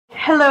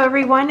Hello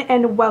everyone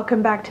and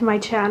welcome back to my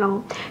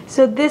channel.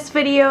 So this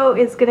video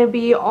is going to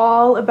be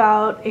all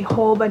about a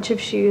whole bunch of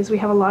shoes. We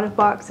have a lot of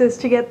boxes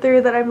to get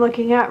through that I'm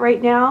looking at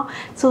right now.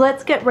 So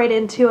let's get right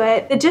into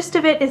it. The gist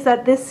of it is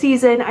that this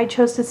season I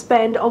chose to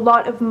spend a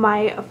lot of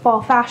my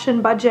fall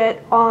fashion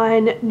budget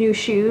on new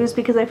shoes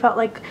because I felt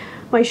like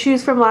my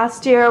shoes from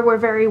last year were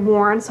very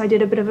worn, so I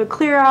did a bit of a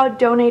clear out,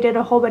 donated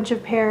a whole bunch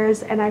of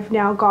pairs, and I've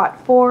now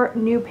got 4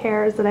 new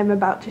pairs that I'm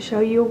about to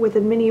show you with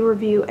a mini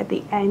review at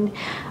the end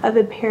of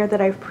a pair that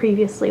I've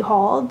previously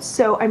hauled.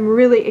 So I'm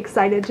really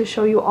excited to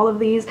show you all of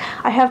these.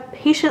 I have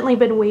patiently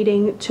been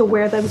waiting to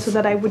wear them so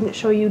that I wouldn't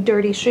show you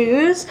dirty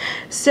shoes.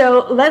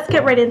 So let's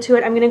get right into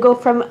it. I'm going to go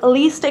from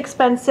least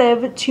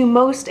expensive to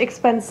most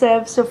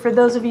expensive. So for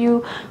those of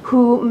you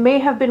who may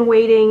have been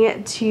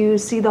waiting to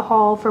see the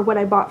haul for what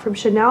I bought from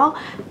Chanel,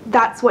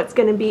 that's what's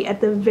going to be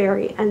at the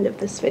very end of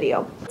this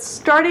video.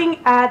 Starting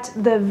at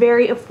the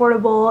very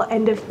affordable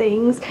end of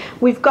things,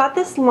 we've got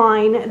this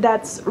line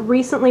that's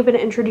recently been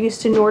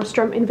introduced to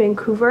Nordstrom in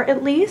Vancouver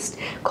at least,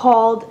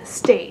 called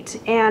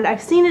State, and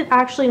I've seen it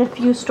actually in a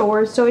few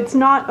stores, so it's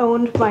not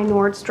owned by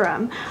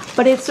Nordstrom,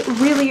 but it's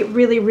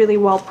really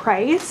well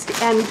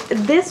priced, and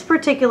this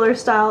particular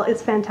style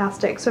is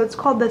fantastic. So it's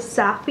called the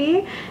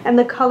Safi and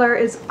the color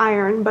is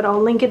iron, but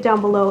I'll link it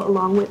down below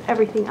along with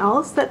everything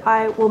else that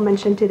I will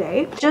mention today.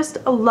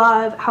 Just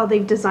love how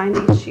they've designed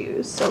these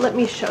shoes. So let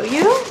me show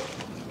you.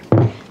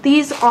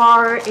 These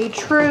are a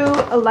true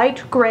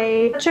light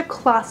gray, such a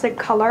classic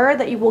color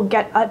that you will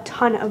get a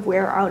ton of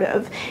wear out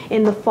of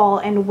in the fall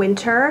and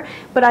winter.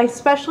 But I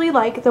especially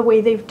like the way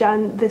they've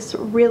done this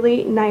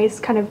really nice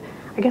kind of,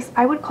 I guess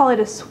I would call it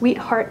a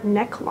sweetheart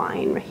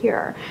neckline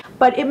here,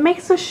 but it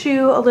makes the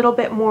shoe a little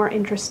bit more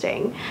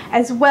interesting.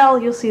 As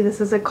well, you'll see this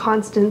is a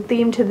constant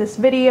theme to this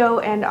video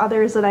and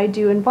others that I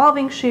do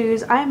involving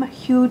shoes. I'm a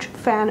huge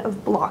fan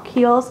of block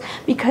heels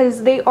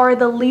because they are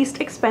the least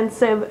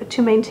expensive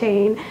to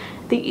maintain,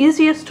 the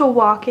easiest to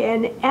walk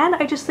in, and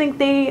I just think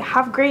they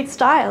have great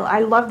style.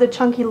 I love the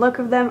chunky look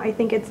of them. I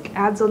think it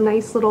adds a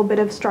nice little bit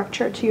of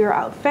structure to your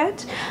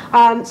outfit.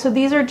 So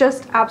these are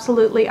just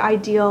absolutely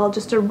ideal,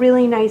 just a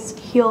really nice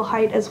heel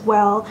height as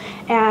well,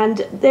 and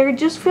they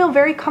just feel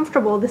very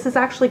comfortable. This is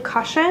actually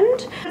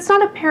cushioned. It's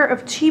not a pair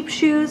of cheap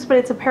shoes, but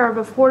it's a pair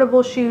of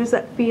affordable shoes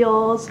that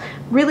feels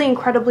really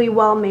incredibly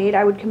well made.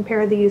 I would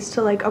compare these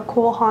to like a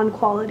Cole Haan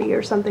quality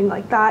or something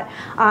like that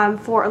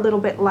for a little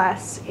bit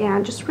less,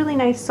 and just really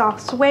nice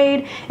soft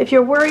suede. If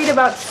you're worried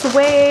about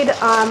suede,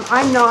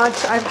 I'm not.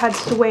 I've had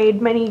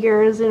suede many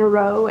years in a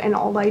row, and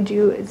all I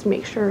do is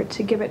make sure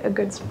to give it a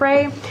good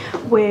spray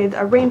with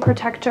a rain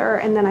protector,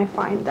 and then I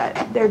find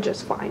that they're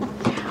just fine.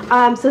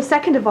 So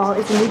second of all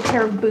is a new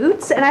pair of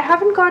boots, and I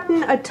haven't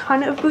gotten a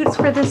ton of boots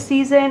for this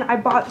season. I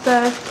bought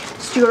the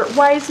Stuart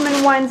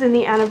Weitzman ones in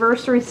the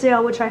anniversary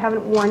sale, which I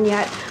haven't worn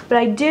yet, but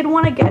I did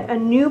want to get a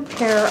new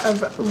pair of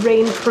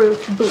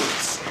rainproof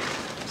boots.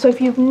 So if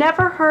you've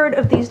never heard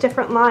of these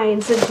different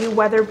lines that do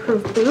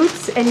weatherproof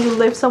boots and you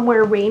live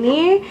somewhere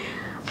rainy,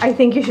 I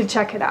think you should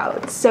check it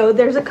out. So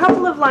there's a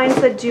couple of lines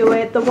that do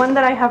it. The one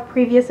that I have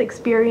previous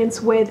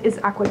experience with is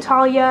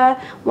Aquitalia,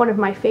 one of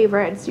my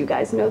favorites. You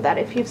guys know that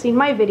if you've seen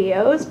my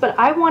videos, but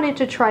I wanted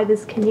to try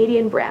this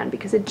Canadian brand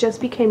because it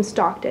just became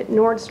stocked at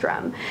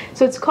Nordstrom.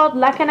 So it's called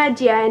La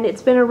Canadienne.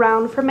 It's been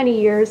around for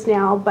many years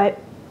now, but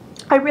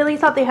I really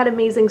thought they had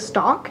amazing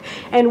stock,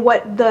 and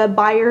what the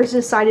buyers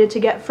decided to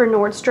get for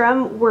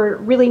Nordstrom were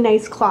really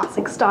nice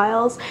classic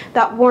styles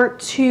that weren't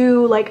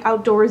too like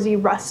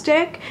outdoorsy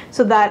rustic,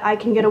 so that I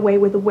can get away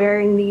with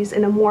wearing these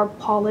in a more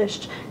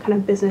polished kind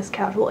of business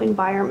casual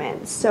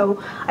environment.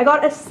 So I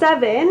got a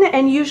 7,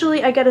 and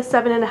usually I get a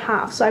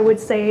 7.5, so I would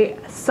say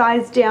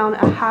size down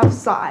a half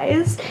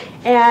size,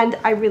 and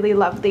I really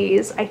love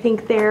these. I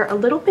think they're a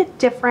little bit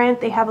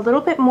different. They have a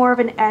little bit more of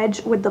an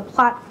edge with the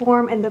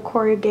platform and the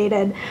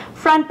corrugated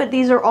front, but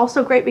these are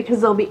also great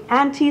because they'll be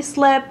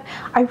anti-slip.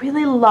 I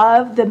really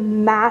love the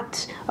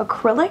matte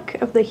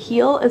acrylic of the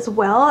heel as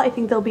well. I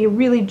think they'll be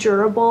really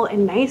durable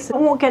and nice. It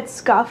won't get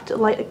scuffed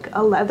like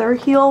a leather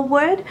heel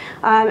would,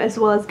 as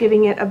well as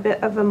giving it a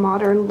bit of a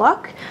modern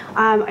look.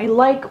 I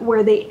like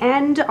where they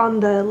end on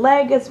the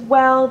leg as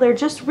well. They're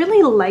just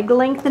really leg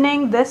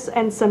lengthening. This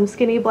and some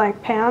skinny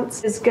black pants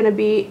is going to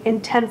be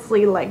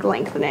intensely leg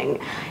lengthening,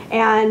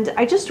 and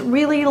I just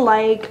really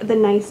like the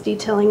nice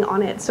detailing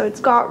on it. So it's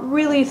got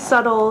really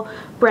subtle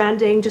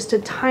branding, just a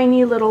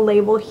tiny little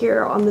label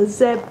here on the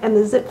zip, and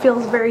the zip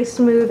feels very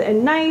smooth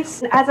and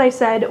nice. And as I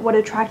said, what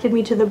attracted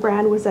me to the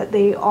brand was that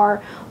they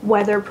are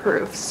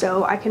weatherproof,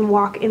 so I can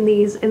walk in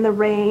these in the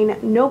rain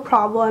no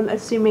problem,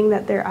 assuming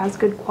that they're as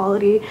good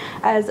quality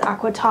as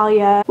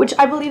Aquitalia, which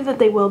I believe that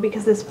they will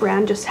because this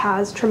brand just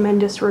has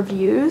tremendous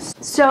reviews.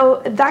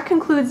 So that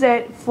concludes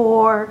it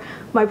for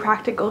my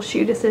practical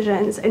shoe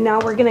decisions, and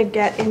now we're gonna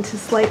get into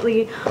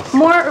slightly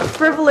more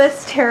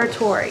frivolous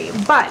territory,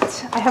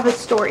 but I have a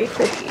story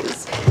for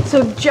these.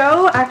 So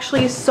Joe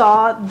actually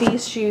saw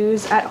these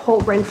shoes at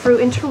Holt Renfrew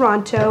in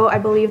Toronto. I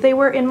believe they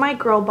were in my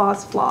Girl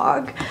Boss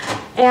vlog,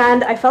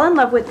 and I fell in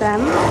love with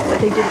them, but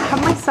they didn't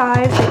have my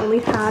size. They only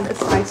had a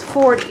size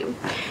 40.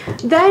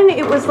 Then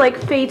it was like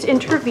fate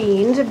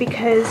intervened,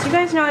 because you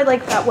guys know I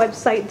like that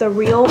website, The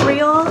Real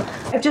Real.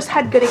 I've just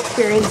had good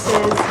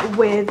experiences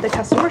with the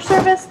customer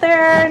service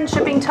there, and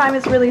shipping time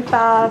is really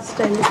fast,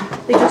 and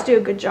they just do a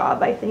good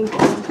job, I think,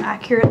 of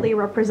accurately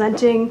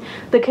representing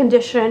the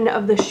condition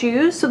of the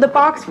shoes. So the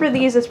box for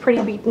these is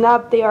pretty beaten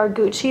up. They are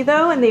Gucci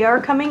though, and they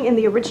are coming in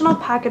the original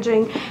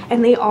packaging,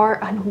 and they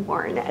are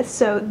unworn.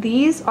 So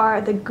these are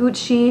the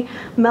Gucci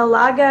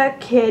Malaga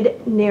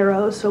Kid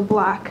Nero, so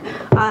black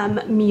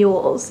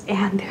mules,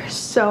 and they're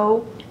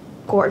so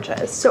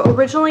gorgeous. So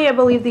originally I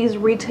believe these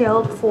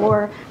retailed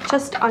for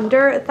just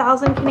under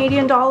 1,000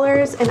 Canadian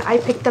dollars, and I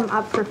picked them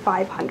up for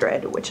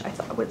 500, which I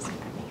thought was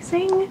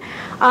amazing.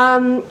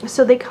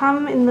 So they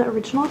come in the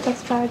original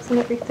dust bags and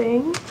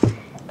everything.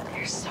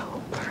 They're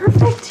so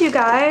perfect, you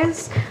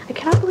guys. I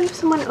cannot believe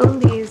someone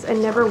owned these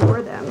and never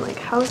wore them. Like,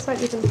 how is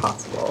that even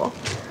possible?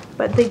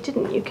 But they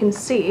didn't. You can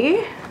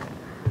see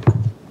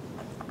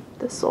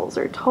the soles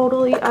are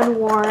totally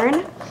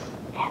unworn,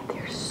 and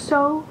they're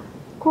so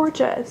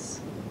gorgeous.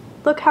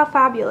 Look how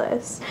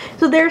fabulous.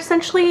 So they're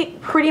essentially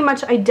pretty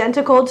much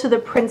identical to the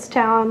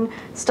Princetown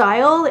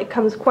style. It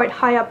comes quite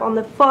high up on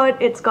the foot.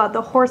 It's got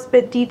the horse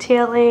bit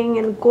detailing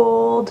in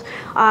gold,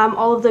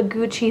 all of the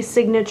Gucci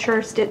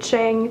signature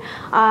stitching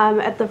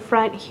at the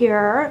front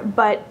here,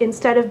 but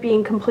instead of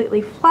being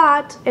completely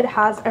flat, it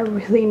has a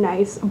really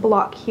nice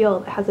block heel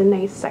that has a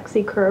nice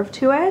sexy curve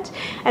to it.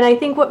 And I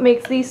think what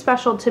makes these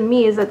special to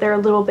me is that they're a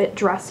little bit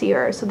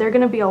dressier, so they're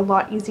going to be a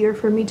lot easier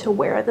for me to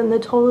wear than the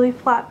totally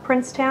flat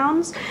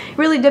Princetowns. It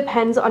really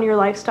depends on your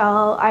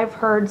lifestyle. I've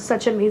heard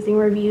such amazing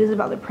reviews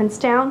about the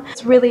Princetown. I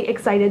was really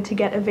excited to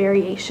get a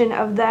variation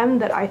of them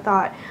that I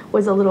thought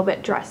was a little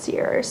bit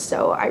dressier,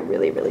 so I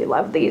really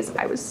love these.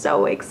 I was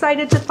so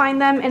excited to find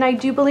them, and I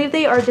do believe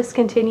they are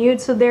discontinued.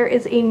 So there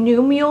is a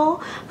new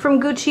mule from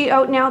Gucci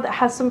out now that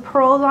has some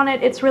pearls on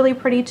it. It's really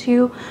pretty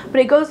too, but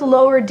it goes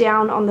lower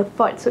down on the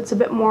foot, so it's a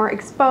bit more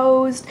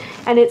exposed,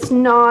 and it's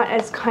not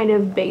as kind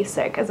of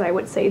basic as I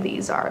would say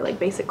these are, like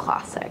basic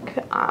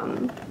classic.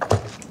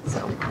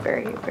 So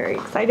very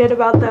excited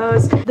about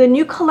those. The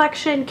new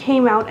collection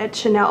came out at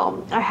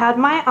Chanel. I had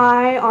my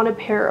eye on a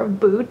pair of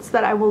boots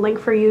that I will link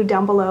for you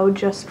down below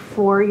just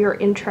for your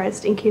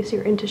interest in case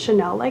you're into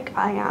Chanel like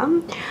I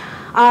am.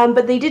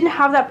 But they didn't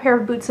have that pair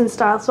of boots in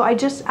style, so I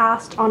just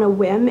asked on a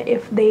whim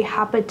if they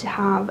happened to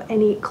have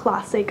any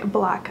classic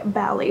black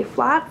ballet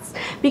flats,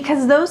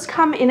 because those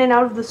come in and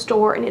out of the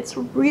store, and it's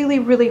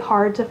really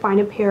hard to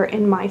find a pair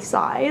in my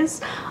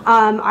size.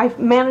 I've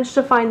managed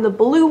to find the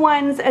blue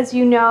ones, as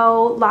you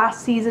know,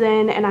 last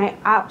season, and I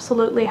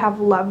absolutely have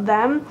loved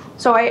them.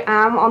 So I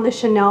am on the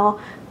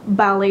Chanel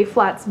ballet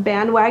flats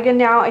bandwagon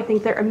now. I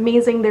think they're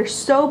amazing. They're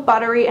so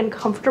buttery and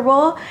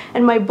comfortable,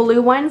 and my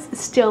blue ones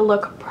still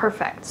look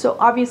perfect. So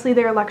obviously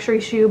they're a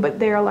luxury shoe, but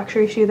they're a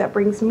luxury shoe that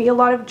brings me a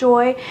lot of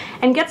joy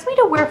and gets me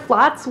to wear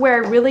flats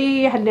where I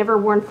really had never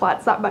worn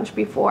flats that much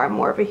before. I'm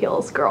more of a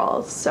heels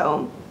girl.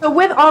 So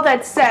with all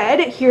that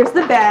said, here's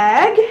the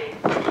bag,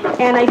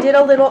 and I did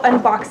a little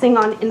unboxing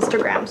on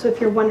Instagram, so if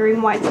you're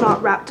wondering why it's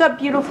not wrapped up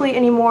beautifully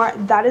anymore,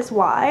 that is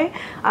why.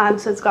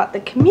 So it's got the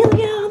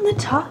camellia on the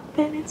top,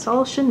 and it's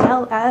all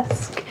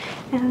Chanel-esque,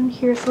 and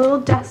here's a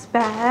little dust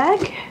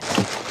bag,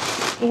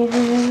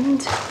 and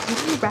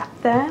let me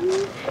wrap them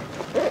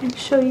and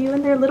show you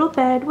in their little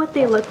bed what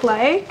they look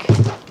like.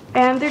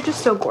 And they're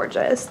just so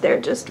gorgeous.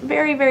 They're just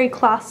very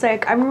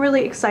classic. I'm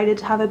really excited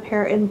to have a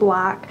pair in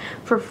black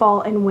for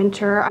fall and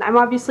winter. I'm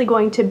obviously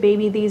going to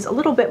baby these a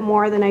little bit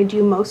more than I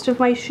do most of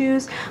my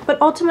shoes, but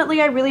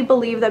ultimately I really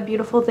believe that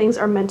beautiful things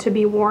are meant to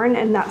be worn,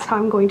 and that's how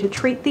I'm going to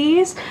treat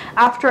these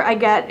after I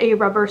get a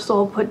rubber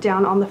sole put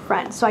down on the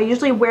front. So I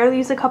usually wear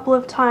these a couple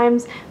of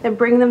times, then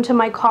bring them to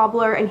my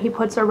cobbler, and he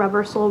puts a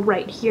rubber sole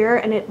right here,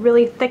 and it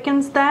really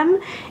thickens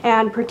them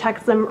and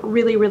protects them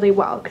really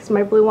well, because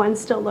my blue ones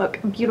still look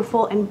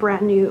beautiful and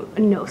brand new,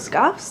 no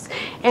scuffs.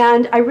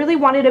 And I really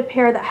wanted a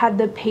pair that had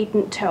the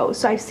patent toe,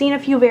 so I've seen a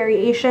few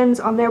variations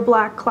on their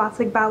black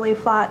classic ballet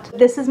flat.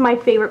 This is my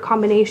favorite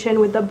combination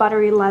with the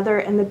buttery leather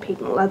and the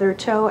patent leather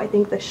toe. I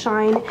think the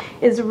shine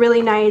is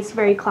really nice,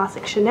 very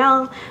classic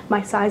Chanel.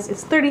 My size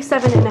is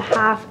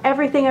 37.5.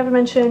 Everything I've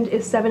mentioned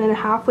is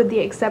 7.5 with the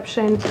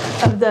exception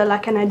of the La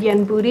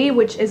Canadienne booty,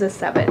 which is a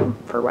 7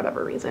 for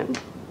whatever reason.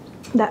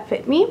 That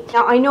fit me.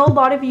 Now I know a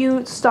lot of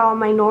you saw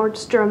my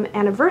Nordstrom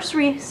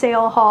anniversary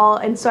sale haul,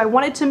 and so I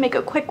wanted to make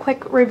a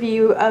quick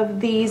review of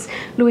these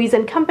Louise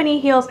 & Company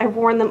heels. I've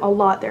worn them a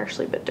lot. They're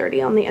actually a bit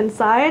dirty on the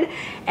inside,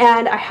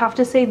 and I have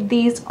to say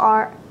these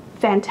are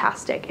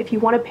fantastic. If you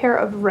want a pair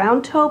of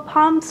round toe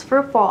pumps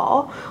for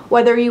fall,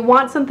 whether you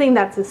want something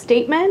that's a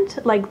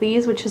statement like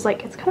these, which is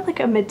like, it's kind of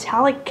like a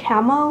metallic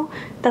camo.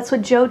 That's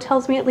what Joe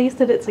tells me, at least,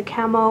 that it's a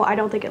camo. I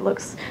don't think it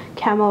looks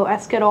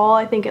camo-esque at all.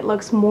 I think it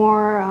looks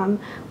more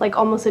like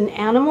almost an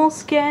animal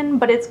skin,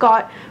 but it's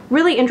got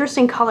really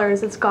interesting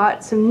colors. It's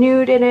got some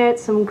nude in it,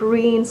 some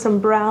green, some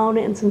brown,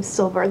 and some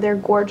silver. They're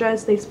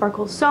gorgeous. They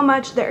sparkle so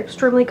much. They're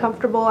extremely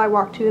comfortable. I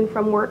walk to and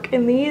from work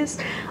in these,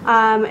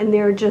 and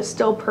they're just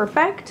still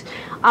perfect.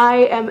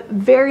 I am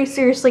very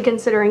seriously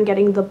considering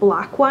getting the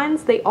black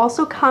ones. They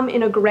also come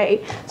in a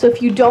gray, so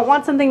if you don't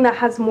want something that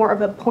has more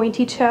of a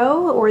pointy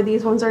toe, or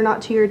these ones are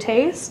not to your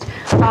taste,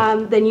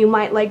 then you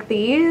might like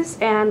these.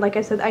 And like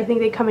I said, I think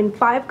they come in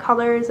 5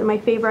 colors, and my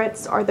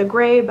favorites are the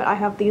gray, but I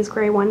have these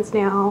gray ones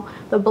now,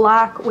 the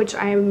black, which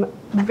I'm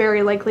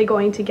very likely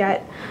going to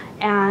get,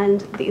 and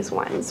these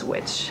ones,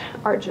 which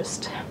are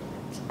just,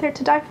 they're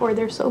to die for.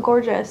 They're so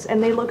gorgeous,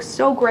 and they look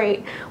so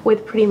great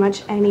with pretty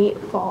much any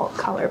fall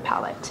color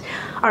palette.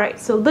 All right,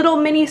 so little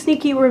mini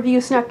sneaky review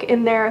snuck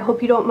in there. I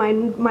hope you don't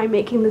mind my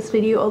making this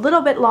video a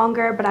little bit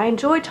longer, but I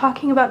enjoyed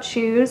talking about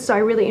shoes, so I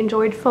really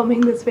enjoyed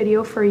filming this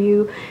video for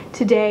you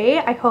today.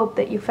 I hope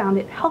that you found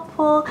it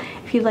helpful.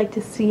 If you'd like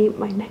to see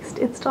my next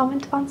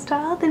installment on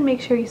style, then make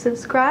sure you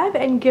subscribe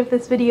and give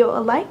this video a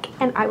like,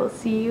 and I will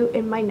see you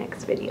in my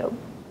next video.